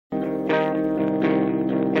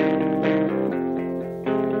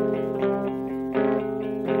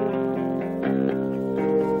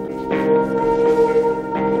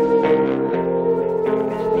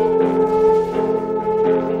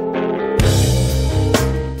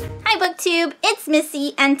BookTube, it's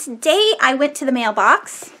Missy, and today I went to the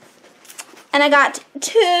mailbox and I got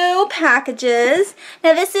 2 packages.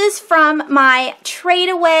 Now this is from my trade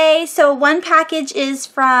away. So one package is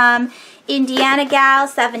from Indiana Gal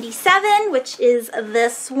 77, which is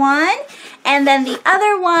this one. And then the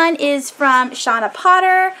other one is from Shana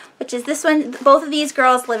Potter, which is this one. Both of these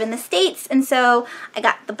girls live in the States, and so I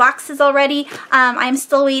got the boxes already. I'm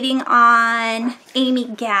still waiting on Amy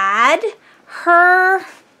Gadd. Her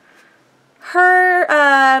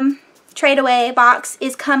trade away box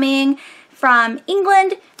is coming from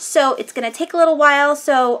England, so it's going to take a little while.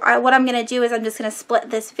 So what I'm going to do is I'm just going to split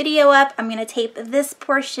this video up. I'm going to tape this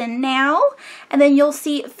portion now, and then you'll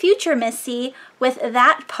see future Missy with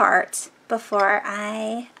that part before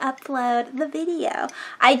I upload the video.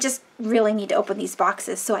 I just really need to open these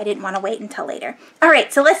boxes, so I didn't want to wait until later.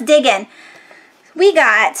 Alright, so let's dig in. We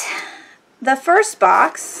got the first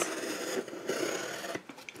box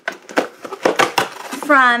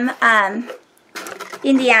from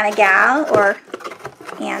Indiana Gal, or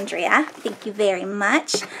Andrea. Thank you very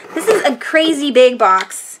much. This is a crazy big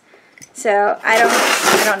box, so I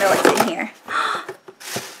don't know what's in here.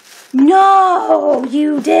 No,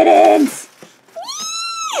 you didn't.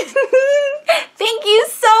 Thank you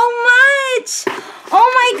so much. Oh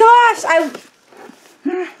my gosh.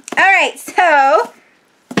 All right, so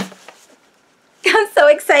I'm so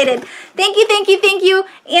excited. Thank you,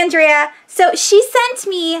 Andrea. So she sent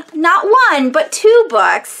me not 1, but 2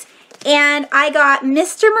 books, and I got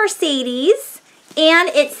Mr. Mercedes and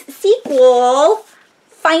its sequel,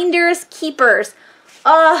 Finders Keepers.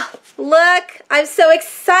 Oh, look, I'm so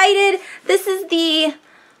excited. This is the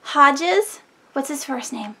Hodges. What's his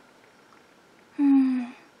first name?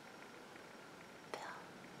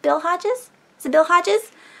 Bill Hodges? Is it Bill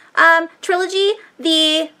Hodges? Trilogy.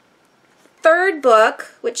 The 3rd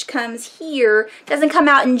book, which comes here, doesn't come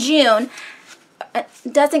out in June.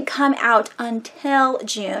 Doesn't come out until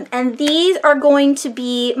June. And these are going to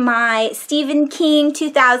be my Stephen King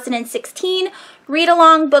 2016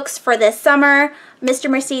 read-along books for this summer. Mr.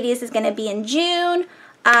 Mercedes is going to be in June.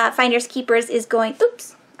 Finders Keepers is going,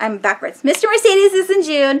 oops, I'm backwards. Mr. Mercedes is in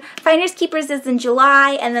June. Finders Keepers is in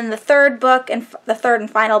July. And then the 3rd book and the 3rd and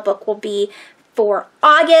final book will be for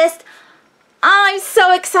August. I'm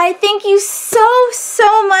so excited. Thank you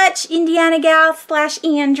so much, Indiana Gal /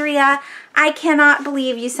 Andrea. I cannot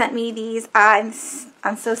believe you sent me these. I'm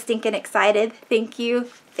so stinking excited. Thank you.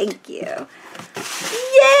 Thank you.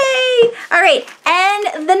 Yay! All right,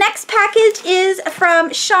 and the next package is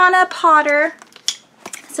from Shana Potter.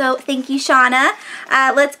 So thank you, Shana.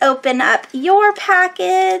 Let's open up your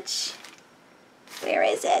package. Where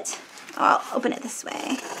is it? Oh, I'll open it this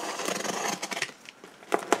way.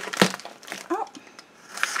 Oh.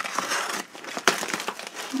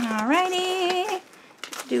 Alrighty.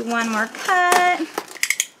 Do one more cut.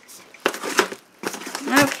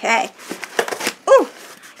 Okay. Ooh.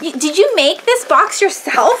 Did you make this box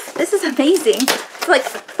yourself? This is amazing. It's like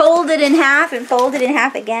folded in half and folded in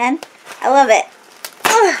half again. I love it.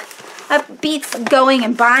 Ugh, that beats going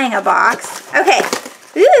and buying a box. Okay.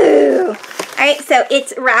 Ooh. Alright, so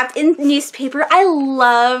it's wrapped in newspaper. I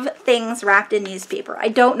love things wrapped in newspaper. I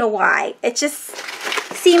don't know why. It just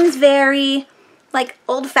seems very like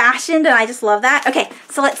old-fashioned, and I just love that. Okay,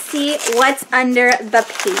 so let's see what's under the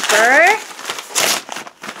paper.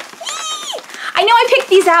 I know I picked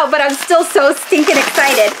these out, but I'm still so stinking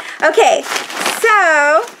excited. Okay,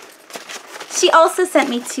 so she also sent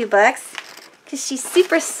me 2 books because she's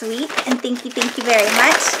super sweet, and thank you very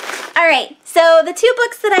much. All right, so the 2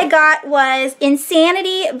 books that I got was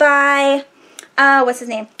Insanity by, what's his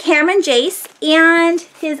name? Cameron Jace, and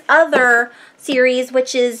his other series,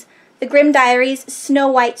 which is The Grim Diaries, Snow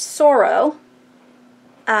White Sorrow,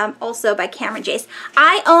 also by Cameron Jace.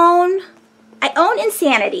 I own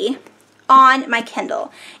Insanity on my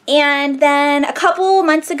Kindle, and then a couple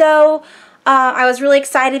months ago I was really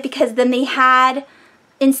excited because then they had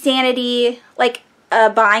Insanity, like a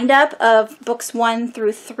bind up of books 1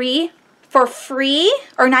 through 3 for free,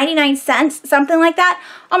 or 99 cents, something like that,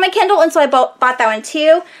 on my Kindle, and so I bought that one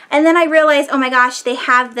too. And then I realized, oh my gosh, they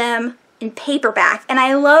have them in paperback, and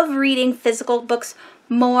I love reading physical books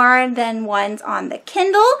more than ones on the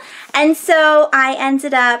Kindle, and so I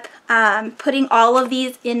ended up putting all of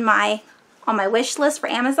these in on my wish list for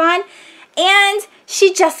Amazon, and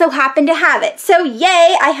she just so happened to have it. So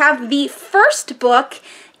yay, I have the first book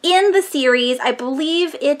in the series. I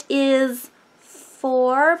believe it is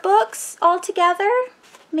 4 books altogether,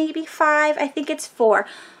 maybe 5. I think it's 4.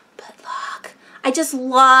 But look, I just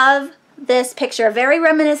love this picture. Very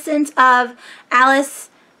reminiscent of Alice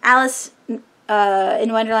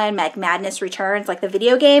in Wonderland Madness Returns, like the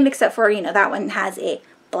video game, except for, you know, that one has a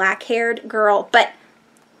black-haired girl, but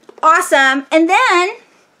awesome. And then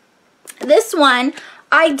this one,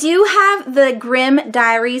 I do have the Grimm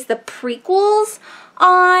Diaries, the prequels,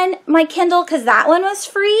 on my Kindle because that one was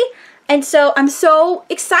free. And so I'm so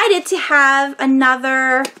excited to have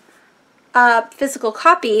another physical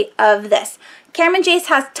copy of this. Cameron Jace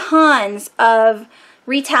has tons of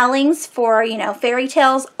retellings for, you know, fairy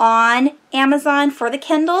tales on Amazon for the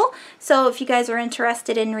Kindle. So if you guys are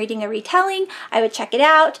interested in reading a retelling, I would check it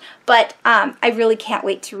out. But I really can't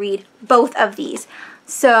wait to read both of these.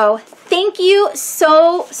 So thank you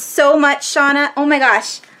so much, Shana. Oh my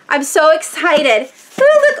gosh, I'm so excited.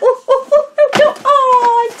 Oh, look.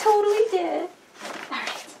 Oh, I totally did. All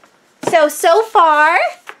right. So far,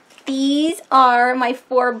 these are my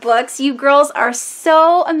 4 books. You girls are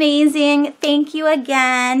so amazing. Thank you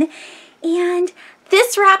again. And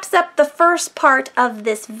this wraps up the first part of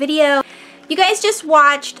this video. You guys just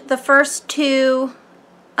watched the first 2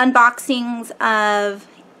 unboxings of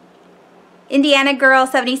Indiana Girl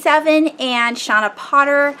 77 and Shana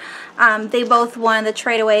Potter. They both won the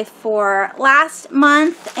trade away for last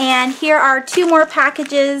month. And here are 2 more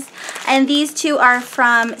packages. And these 2 are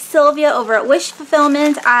from Sylvia over at Wish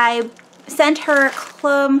Fulfillment. I sent her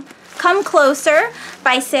Come Closer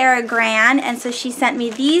by Sarah Gran. And so she sent me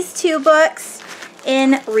these 2 books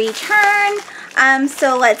in return.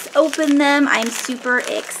 So let's open them. I'm super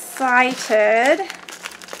excited.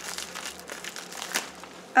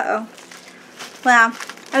 Uh-oh. Well,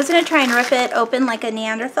 I was going to try and rip it open like a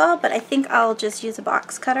Neanderthal, but I think I'll just use a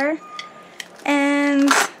box cutter and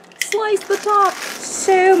slice the top.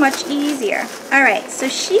 So much easier. Alright, so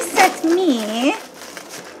she sent me,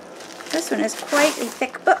 this one is quite a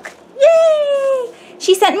thick book. Yay!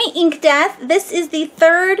 She sent me Ink Death. This is the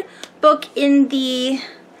 3rd book in the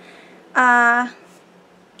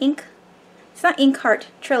it's not Inkheart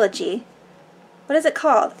trilogy. What is it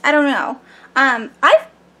called? I don't know. I've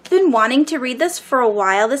been wanting to read this for a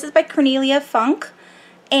while. This is by Cornelia Funk,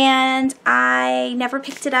 and I never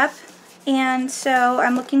picked it up, and so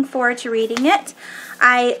I'm looking forward to reading it.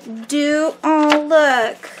 I do, oh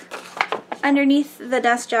look, underneath the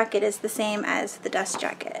dust jacket is the same as the dust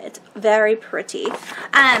jacket. It's very pretty.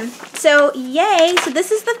 So yay, so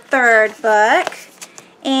this is the 3rd book,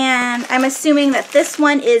 and I'm assuming that this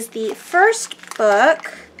one is the first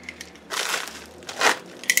book.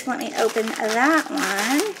 Let me open that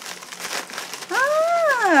one.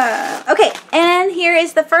 Ah, okay, and here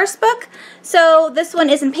is the first book. So this one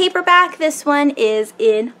is in paperback. This one is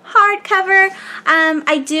in hardcover.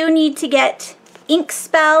 I do need to get Ink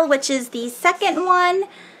Spell, which is the 2nd one,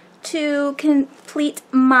 to complete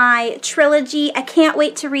my trilogy. I can't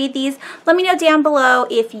wait to read these. Let me know down below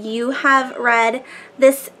if you have read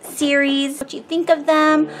this series, what you think of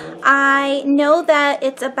them. I know that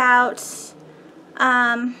it's about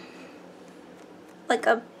like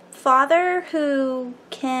a father who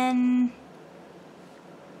can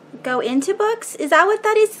go into books. Is that what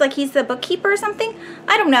that is? Like he's the bookkeeper or something?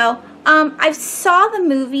 I don't know. I saw the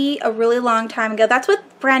movie a really long time ago. That's with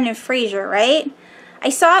Brendan Fraser, right? I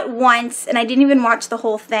saw it once and I didn't even watch the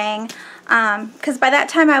whole thing because by that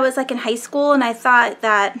time I was like in high school and I thought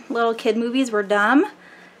that little kid movies were dumb.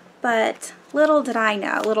 But little did I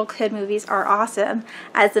know, little kid movies are awesome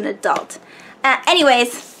as an adult.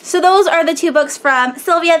 Anyways, so those are the 2 books from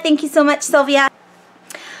Sylvia. Thank you so much, Sylvia.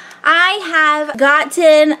 I have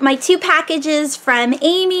gotten my 2 packages from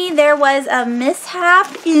Amy. There was a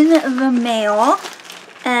mishap in the mail,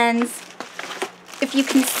 and if you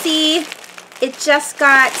can see, it just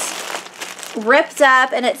got ripped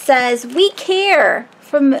up, and it says, "We care,"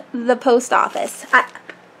 from the post office.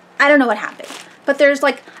 I don't know what happened, but there's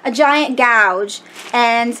like a giant gouge,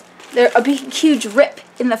 and there's a big, huge rip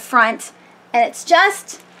in the front. And it's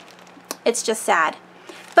just sad.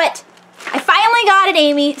 But I finally got it,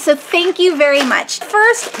 Amy, so thank you very much.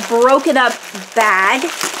 First broken up bag.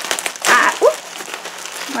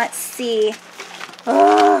 Let's see.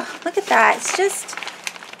 Oh, look at that. It's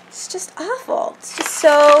just awful. It's just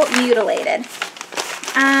so mutilated.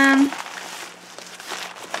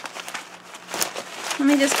 Let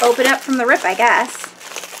me just open it from the rip, I guess.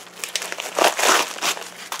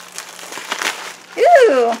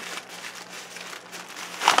 Ooh.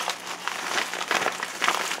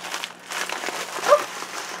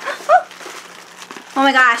 Oh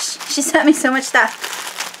my gosh, she sent me so much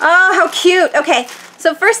stuff. Oh, how cute. Okay,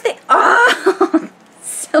 so first thing, oh,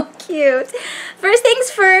 so cute. First things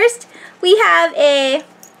first, we have a,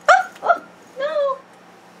 oh no.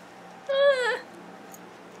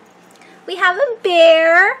 We have a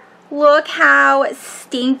bear Look how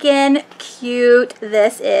stinking cute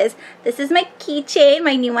this is. This is my keychain,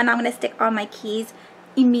 my new one. I'm going to stick on my keys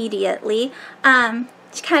immediately.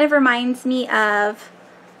 She kind of reminds me of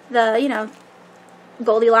the, you know,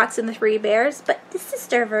 Goldilocks and the Three Bears, but the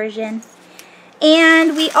sister version.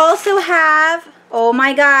 And we also have, oh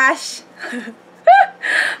my gosh,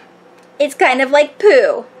 it's kind of like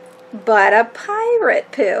Pooh, but a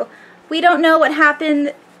pirate Pooh. We don't know what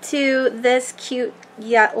happened to this cute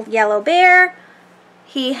yellow bear.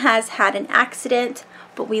 He has had an accident,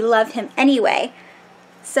 but we love him anyway.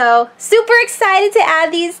 So super excited to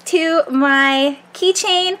add these to my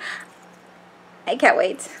keychain. I can't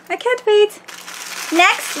wait. I can't wait.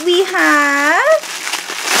 Next we have,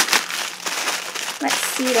 let's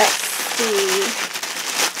see.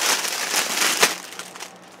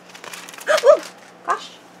 Oh,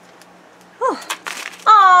 gosh.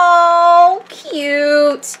 Oh,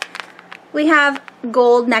 cute. We have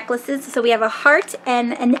gold necklaces. So we have a heart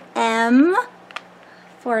and an M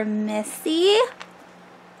for Missy.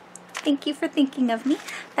 Thank you for thinking of me.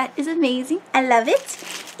 That is amazing. I love it.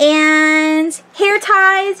 And hair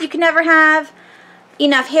ties. You can never have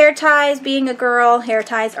enough hair ties. Being a girl, hair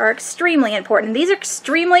ties are extremely important. These are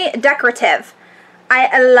extremely decorative.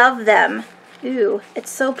 I love them. Ooh, it's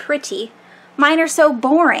so pretty. Mine are so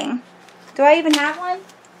boring. Do I even have one?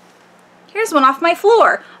 Here's one off my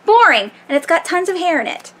floor. Boring. And it's got tons of hair in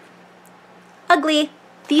it. Ugly.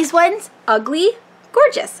 These ones, ugly,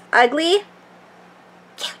 gorgeous. Ugly,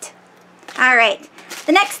 cute. All right.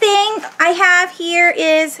 The next thing I have here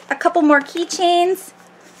is a couple more keychains.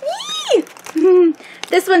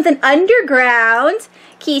 This one's an underground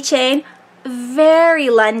keychain. Very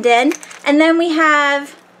London. And then we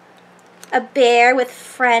have a bear with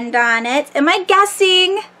friend on it. Am I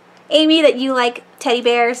guessing, Amy, that you like teddy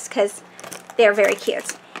bears? Because they're very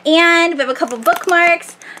cute. And we have a couple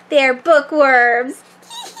bookmarks. They're bookworms.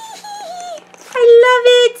 I love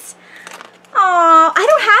it. Aw, I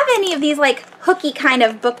don't have any of these like hooky kind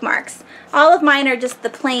of bookmarks. All of mine are just the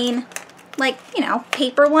plain, like, you know,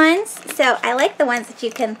 paper ones. So I like the ones that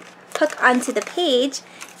you can hook onto the page.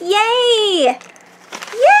 Yay! Yay!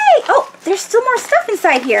 Oh, there's still more stuff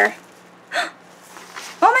inside here.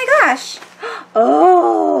 Oh my gosh.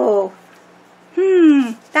 Oh.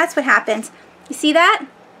 That's what happened. You see that?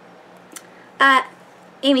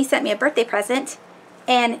 Amy sent me a birthday present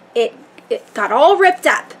and it got all ripped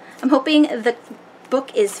up. I'm hoping the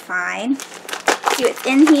book is fine. See what's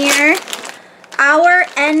in here. Our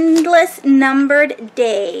Endless Numbered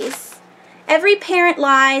Days. Every parent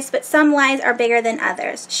lies, but some lies are bigger than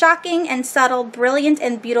others. Shocking and subtle, brilliant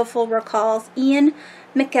and beautiful recalls Ian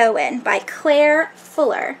McEwan by Claire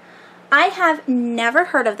Fuller. I have never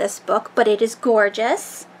heard of this book, but it is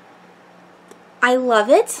gorgeous. I love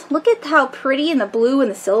it. Look at how pretty, and the blue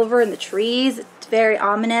and the silver and the trees. It's very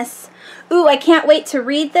ominous. Ooh, I can't wait to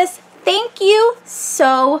read this. Thank you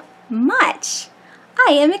so much.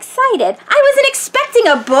 I am excited. I wasn't expecting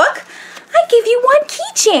a book. I gave you one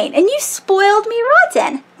keychain and you spoiled me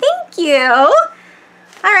rotten. Thank you.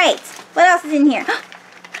 All right, what else is in here?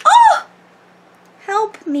 Oh,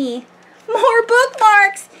 help me. More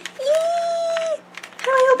bookmarks. Yee! How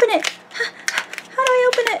do I open it? How do I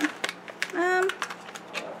open it?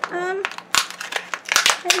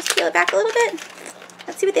 Can I just peel it back a little bit?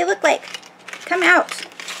 Let's see what they look like. Come out.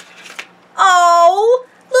 Oh,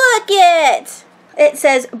 look it. It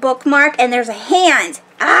says bookmark and there's a hand.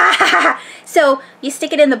 Ah! So you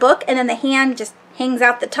stick it in the book and then the hand just hangs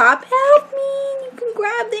out the top. Help me. You can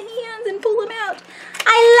grab the hands and pull them out.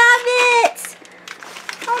 I love it.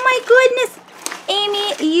 Oh my goodness.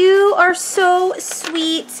 Amy, you are so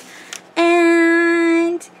sweet.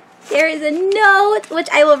 And there is a note which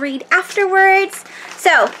I will read afterwards.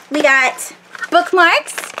 So we got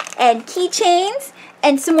bookmarks and keychains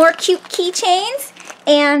and some more cute keychains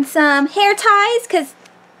and some hair ties because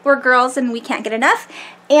we're girls and we can't get enough.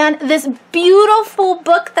 And this beautiful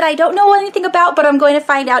book that I don't know anything about, but I'm going to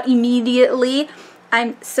find out immediately.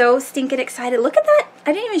 I'm so stinking excited. Look at that.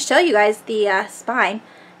 I didn't even show you guys the spine.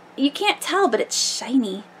 You can't tell, but it's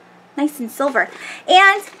shiny. Nice and silver.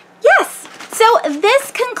 And yes, so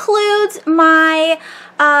this concludes my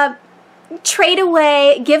trade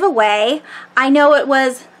away giveaway. I know it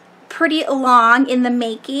was pretty long in the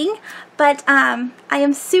making, but I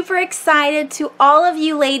am super excited to all of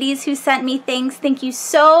you ladies who sent me things. Thank you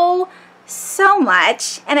so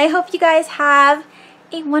much, and I hope you guys have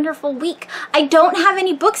a wonderful week. I don't have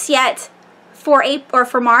any books yet for April or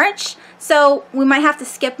for March, so we might have to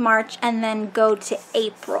skip March and then go to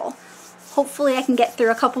April. Hopefully I can get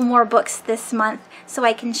through a couple more books this month so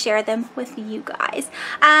I can share them with you guys.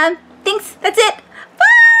 Thanks, that's it.